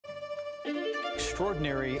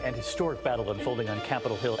extraordinary and historic battle unfolding on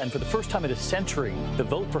Capitol Hill. And for the first time in a century, the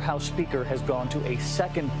vote for House Speaker has gone to a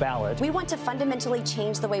second ballot. We want to fundamentally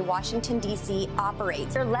change the way Washington, D.C.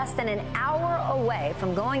 operates. They're less than an hour away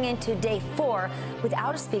from going into day 4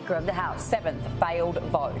 without a Speaker of the House. 7th failed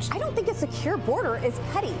vote. I don't think a secure border is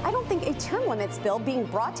petty. I don't think a term limits bill being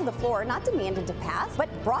brought to the floor, not demanded to pass, but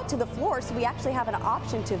brought to the floor so we actually have an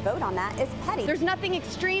option to vote on that is petty. There's nothing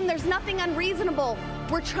extreme. There's nothing unreasonable.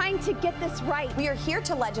 We're trying to get this right. We are here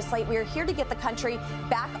to legislate. We are here to get the country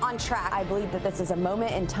back on track. I believe that this is a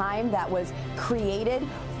moment in time that was created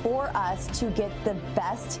for us to get the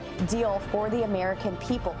best deal for the American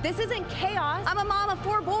people. This isn't chaos. I'm a mom of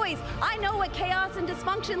 4 boys. I know what chaos and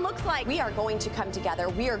dysfunction looks like. We are going to come together.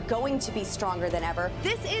 We are going to be stronger than ever.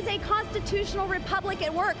 This is a constitutional republic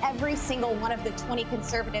at work. Every single one of the 20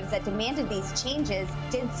 conservatives that demanded these changes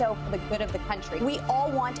did so for the good of the country. We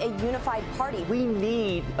all want a unified party. We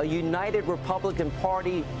need a united Republican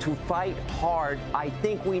Party to fight hard. I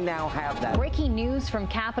think we now have that. Breaking news from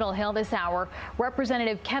Capitol Hill this hour.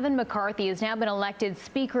 Representative Kevin McCarthy has now been elected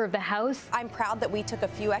Speaker of the House. I'm proud that we took a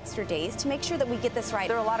few extra days to make sure that we get this right.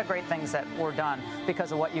 There are a lot of great things that were done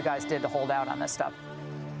because of what you guys did to hold out on this stuff.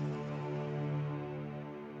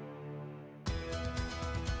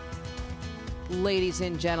 Ladies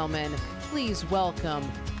and gentlemen, please welcome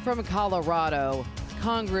from Colorado,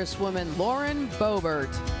 Congresswoman Lauren Boebert.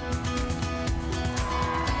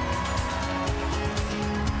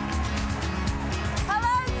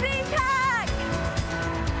 Hello, CPAC!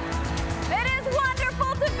 It is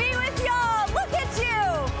wonderful to be with y'all. Look at you.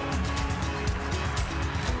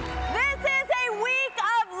 This is a week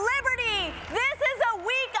of liberty. This is a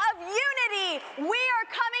week of unity. We are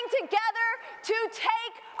coming together to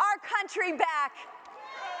take our country back.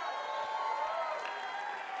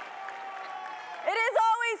 It is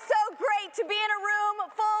always so great to be in a room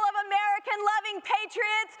full of American-loving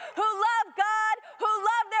patriots who love God, who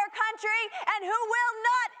love their country, and who will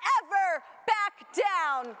not ever back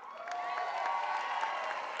down.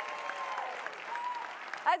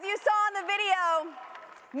 As you saw in the video,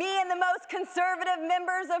 me and the most conservative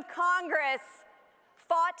members of Congress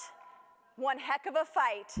fought one heck of a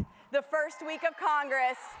fight the first week of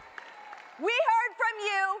Congress. We heard from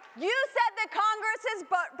you. You said that Congress is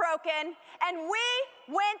broken, and we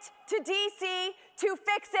went to D.C. to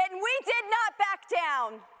fix it, and we did not back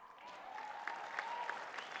down.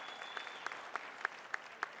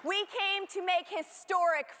 We came to make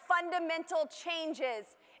historic, fundamental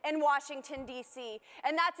changes in Washington, D.C.,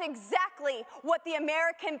 and that's exactly what the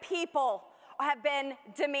American people have been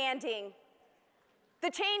demanding. The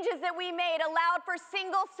changes that we made allowed for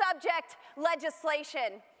single-subject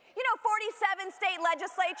legislation. You know, 47 state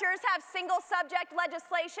legislatures have single-subject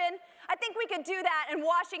legislation. I think we could do that in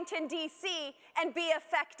Washington, D.C. and be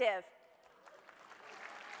effective.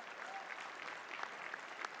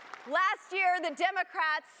 Last year, the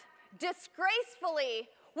Democrats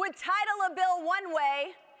disgracefully would title a bill one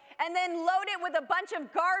way and then load it with a bunch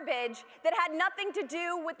of garbage that had nothing to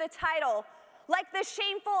do with the title, like the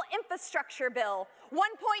shameful infrastructure bill, $1.2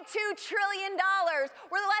 trillion,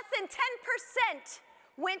 where less than 10%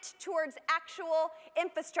 went towards actual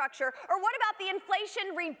infrastructure. Or what about the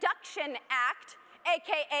Inflation Reduction Act,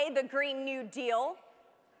 aka the Green New Deal?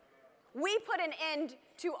 We put an end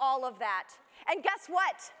to all of that. And guess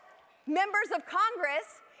what? Members of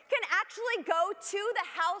Congress can actually go to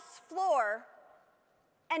the House floor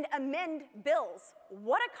and amend bills.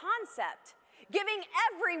 What a concept. Giving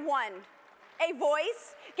everyone a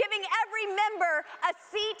voice, giving every member a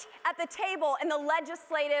seat at the table in the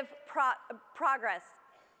legislative progress.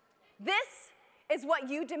 This is what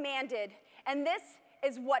you demanded, and this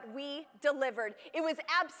is what we delivered. It was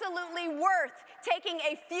absolutely worth taking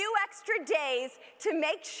a few extra days to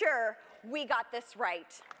make sure we got this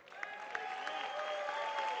right.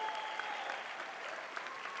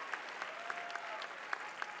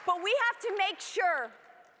 But we have to make sure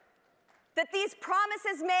that these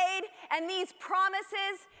promises made and these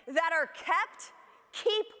promises that are kept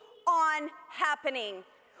keep on happening.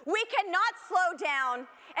 We cannot slow down,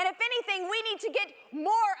 and if anything, we need to get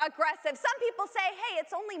more aggressive. Some people say, hey,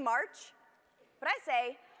 it's only March, but I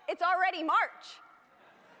say, it's already March.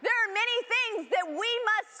 There are many things that we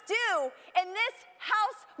must do in this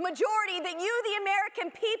House majority that you, the American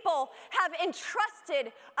people, have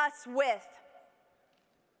entrusted us with.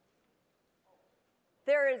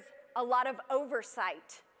 There is a lot of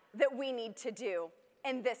oversight that we need to do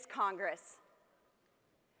in this Congress.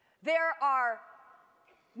 There are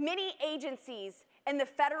many agencies in the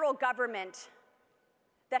federal government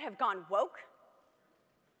that have gone woke.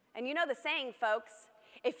 And you know the saying, folks,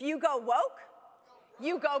 if you go woke,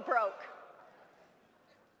 you go broke.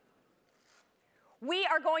 We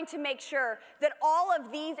are going to make sure that all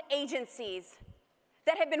of these agencies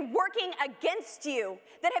that have been working against you,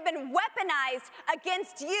 that have been weaponized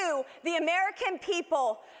against you, the American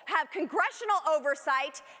people, have congressional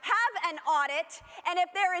oversight, have an audit, and if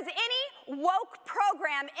there is any woke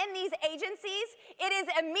program in these agencies, it is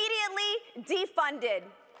immediately defunded.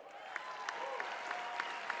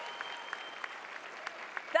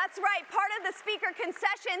 That's right, part of the Speaker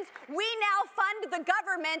concessions, we now fund the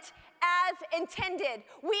government as intended.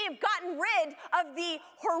 We have gotten rid of the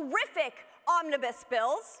horrific omnibus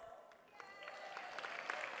bills.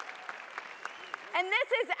 And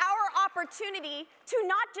this is our opportunity to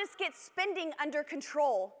not just get spending under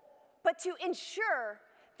control, but to ensure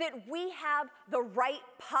that we have the right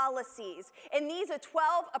policies. In these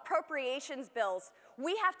 12 appropriations bills,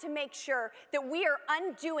 we have to make sure that we are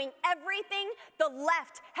undoing everything the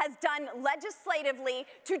left has done legislatively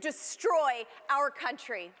to destroy our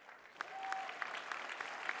country.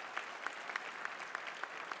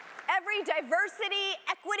 Every diversity,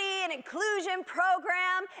 equity, and inclusion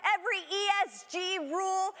program, every ESG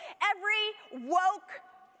rule, every woke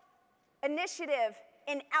initiative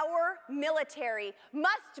in our military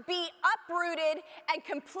must be uprooted and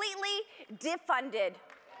completely defunded.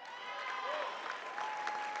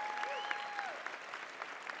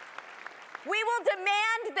 We will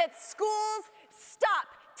demand that schools stop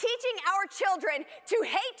teaching our children to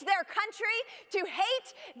hate their country, to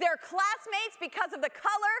hate their classmates because of the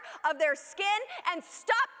color of their skin, and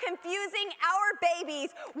stop confusing our babies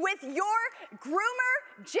with your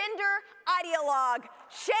groomer gender ideologue.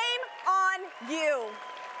 Shame on you.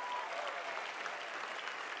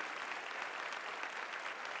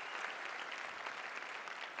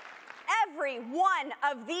 Every one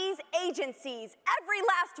of these agencies, every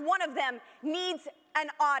last one of them needs an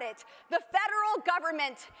audit. The federal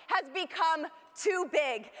government has become too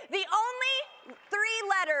big. The only 3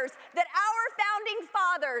 letters that our founding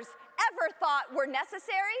fathers ever thought were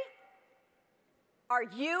necessary are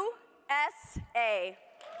USA.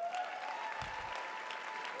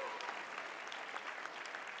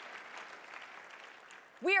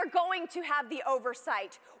 We are going to have the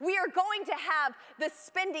oversight. We are going to have the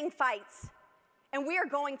spending fights, and we are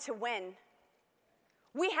going to win.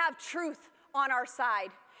 We have truth on our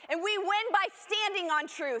side, and we win by standing on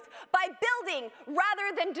truth, by building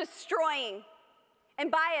rather than destroying,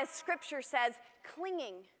 and by, as Scripture says,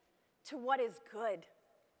 clinging to what is good.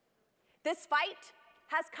 This fight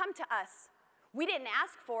has come to us. We didn't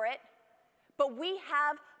ask for it, but we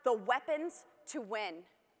have the weapons to win.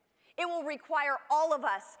 It will require all of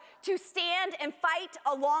us to stand and fight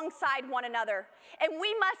alongside one another. And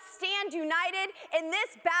we must stand united in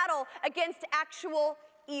this battle against actual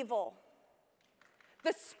evil.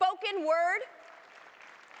 The spoken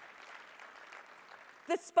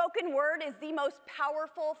word is the most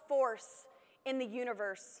powerful force in the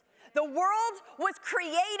universe. The world was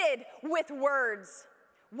created with words.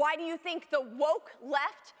 Why do you think the woke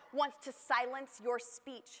left wants to silence your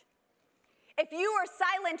speech? If you are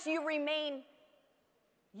silent, you remain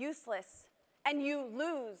useless, and you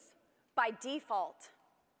lose by default.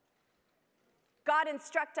 God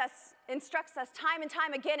instructs us time and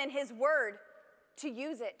time again in His Word to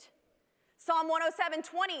use it. Psalm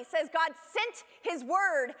 107:20 says God sent His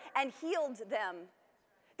Word and healed them.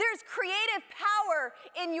 There's creative power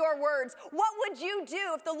in your words. What would you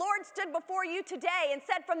do if the Lord stood before you today and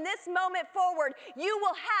said, from this moment forward, you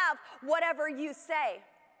will have whatever you say?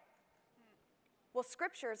 Well,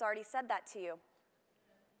 Scripture has already said that to you.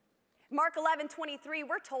 Mark 11:23,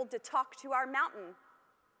 we're told to talk to our mountain.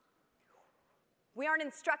 We aren't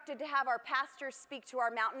instructed to have our pastors speak to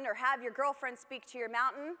our mountain or have your girlfriend speak to your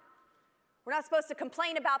mountain. We're not supposed to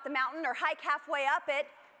complain about the mountain or hike halfway up it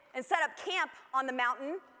and set up camp on the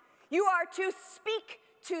mountain. You are to speak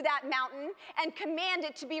to that mountain and command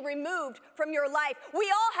it to be removed from your life. We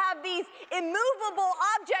all have these immovable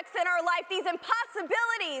objects in our life, these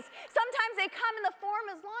impossibilities. Sometimes they come in the form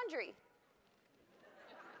as laundry.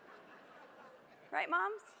 Right,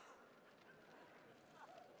 moms?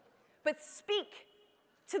 But speak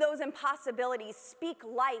to those impossibilities. Speak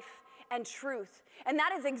life and truth. And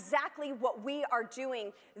that is exactly what we are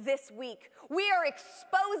doing this week. We are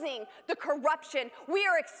exposing the corruption. We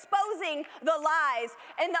are exposing the lies.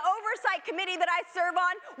 In the oversight committee that I serve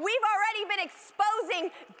on, we've already been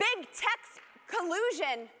exposing big tech's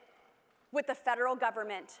collusion with the federal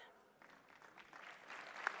government.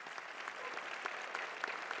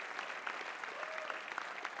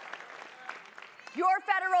 Your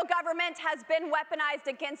federal government has been weaponized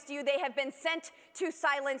against you. They have been sent to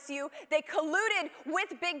silence you. They colluded with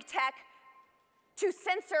big tech to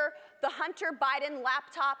censor the Hunter Biden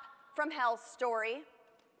laptop from hell's story.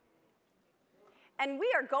 And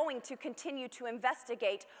we are going to continue to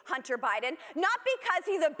investigate Hunter Biden, not because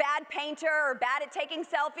he's a bad painter or bad at taking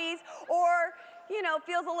selfies or, you know,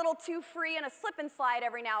 feels a little too free in a slip and slide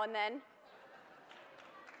every now and then.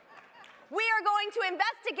 We are going to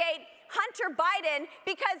investigate Hunter Biden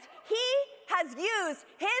because he has used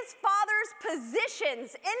his father's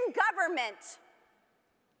positions in government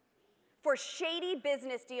for shady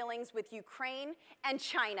business dealings with Ukraine and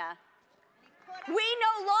China. We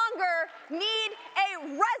no longer need a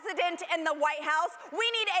resident in the White House. We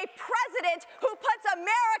need a president who puts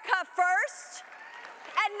America first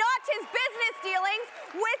and not his business dealings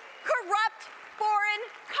with corrupt foreign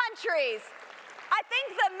countries. I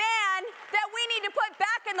think the man that we need to put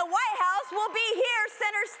back in the White House will be here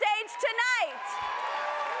center stage tonight.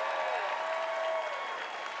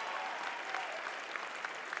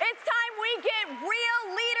 It's time we get real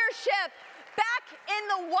leadership back in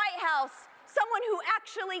the White House. Someone who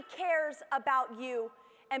actually cares about you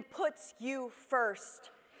and puts you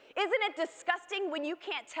first. Isn't it disgusting when you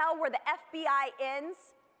can't tell where the FBI ends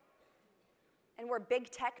and where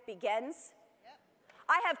big tech begins?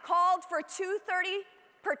 I have called for 230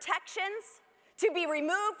 protections to be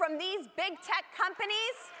removed from these big tech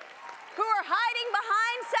companies who are hiding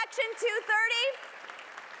behind Section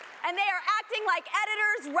 230, and they are acting like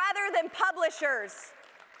editors rather than publishers.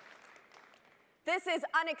 This is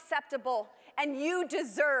unacceptable, and you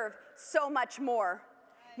deserve so much more.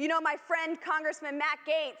 You know, my friend Congressman Matt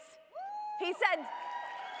Gaetz, he said,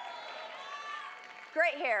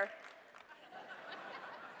 great hair.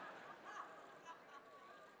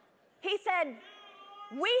 He said,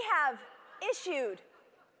 we have issued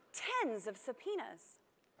tens of subpoenas.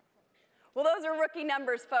 Well, those are rookie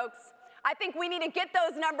numbers, folks. I think we need to get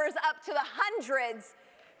those numbers up to the hundreds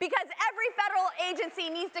because every federal agency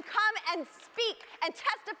needs to come and speak and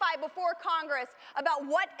testify before Congress about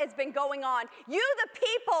what has been going on. You, the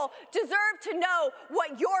people, deserve to know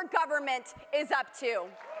what your government is up to.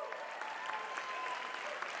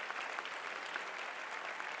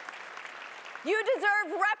 You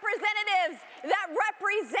deserve representatives that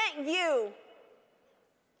represent you.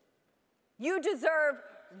 You deserve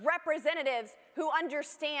representatives who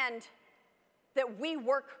understand that we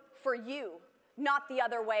work for you, not the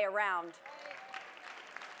other way around.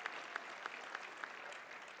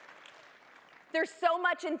 There's so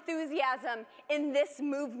much enthusiasm in this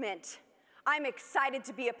movement. I'm excited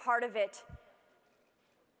to be a part of it.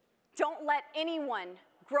 Don't let anyone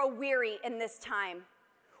grow weary in this time.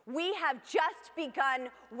 We have just begun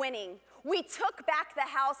winning. We took back the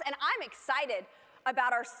House, and I'm excited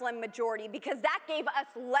about our slim majority because that gave us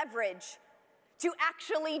leverage to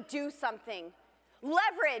actually do something.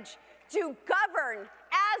 Leverage to govern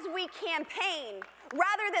as we campaign,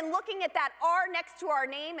 rather than looking at that R next to our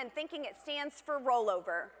name and thinking it stands for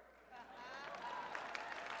rollover.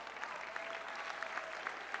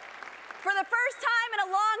 For the first time in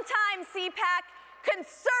a long time, CPAC,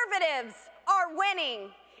 conservatives are winning.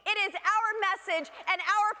 It is our message and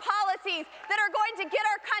our policies that are going to get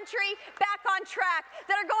our country back on track,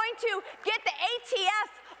 that are going to get the ATF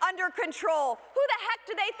under control. Who the heck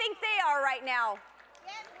do they think they are right now?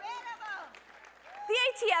 Get rid of them. The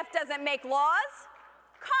ATF doesn't make laws.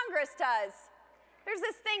 Congress does. There's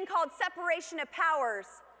this thing called separation of powers,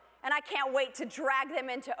 and I can't wait to drag them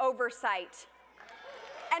into oversight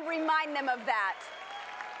and remind them of that.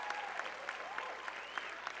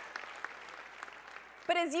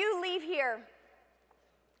 But as you leave here,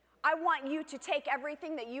 I want you to take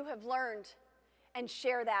everything that you have learned and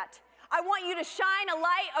share that. I want you to shine a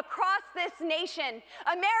light across this nation.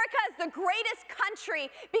 America is the greatest country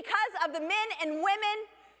because of the men and women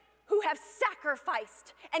who have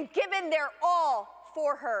sacrificed and given their all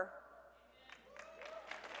for her.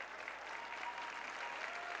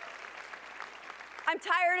 I'm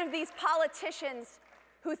tired of these politicians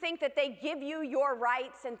who think that they give you your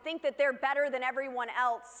rights and think that they're better than everyone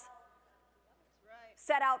else,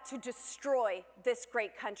 set out to destroy this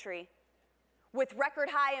great country. With record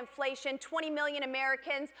high inflation, 20 million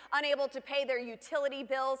Americans unable to pay their utility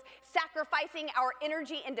bills, sacrificing our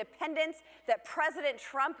energy independence that President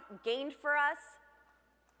Trump gained for us,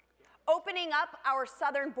 opening up our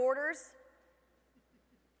southern borders,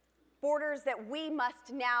 borders that we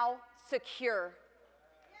must now secure.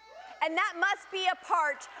 And that must be a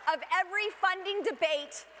part of every funding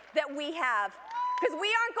debate that we have. Because we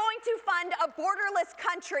aren't going to fund a borderless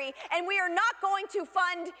country, and we are not going to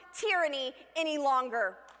fund tyranny any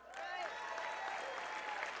longer.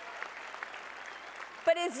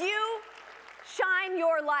 But as you shine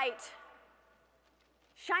your light,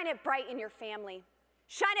 shine it bright in your family.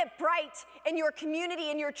 Shine it bright in your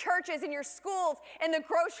community, in your churches, in your schools, in the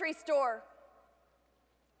grocery store.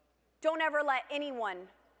 Don't ever let anyone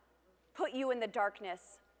put you in the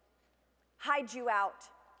darkness, hide you out.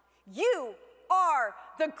 You are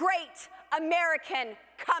the great American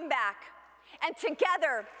comeback. And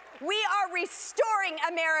together, we are restoring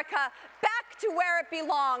America back to where it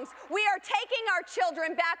belongs. We are taking our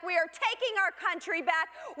children back. We are taking our country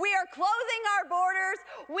back. We are closing our borders.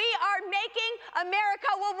 We are making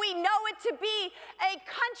America what we know it to be, a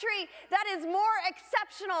country that is more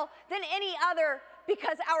exceptional than any other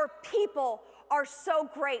because our people are so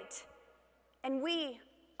great and we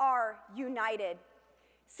are united.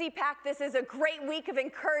 CPAC, this is a great week of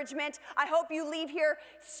encouragement. I hope you leave here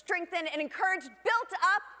strengthened and encouraged, built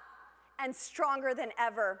up, and stronger than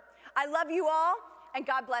ever. I love you all, and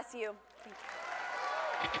God bless you.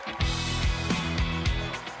 Thank you.